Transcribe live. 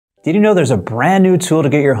Did you know there's a brand new tool to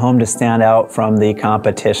get your home to stand out from the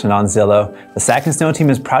competition on Zillow? The Sackin-Stone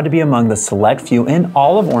team is proud to be among the select few in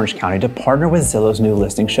all of Orange County to partner with Zillow's new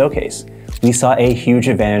listing showcase. We saw a huge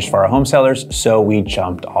advantage for our home sellers, so we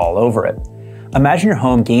jumped all over it. Imagine your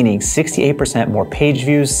home gaining 68% more page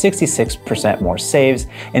views, 66% more saves,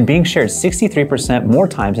 and being shared 63% more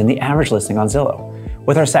times than the average listing on Zillow.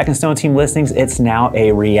 With our Sackin-Stone team listings, it's now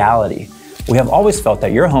a reality. We have always felt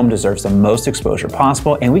that your home deserves the most exposure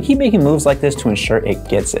possible, and we keep making moves like this to ensure it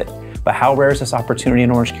gets it. But how rare is this opportunity in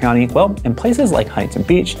Orange County? Well, in places like Huntington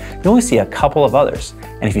Beach, you only see a couple of others.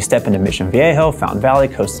 And if you step into Mission Viejo, Fountain Valley,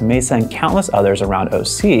 Costa Mesa, and countless others around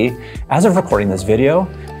OC, as of recording this video,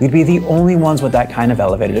 we'd be the only ones with that kind of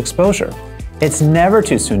elevated exposure. It's never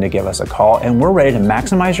too soon to give us a call, and we're ready to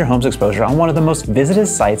maximize your home's exposure on one of the most visited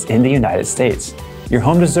sites in the United States. Your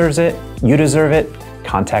home deserves it, you deserve it.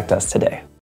 Contact us today.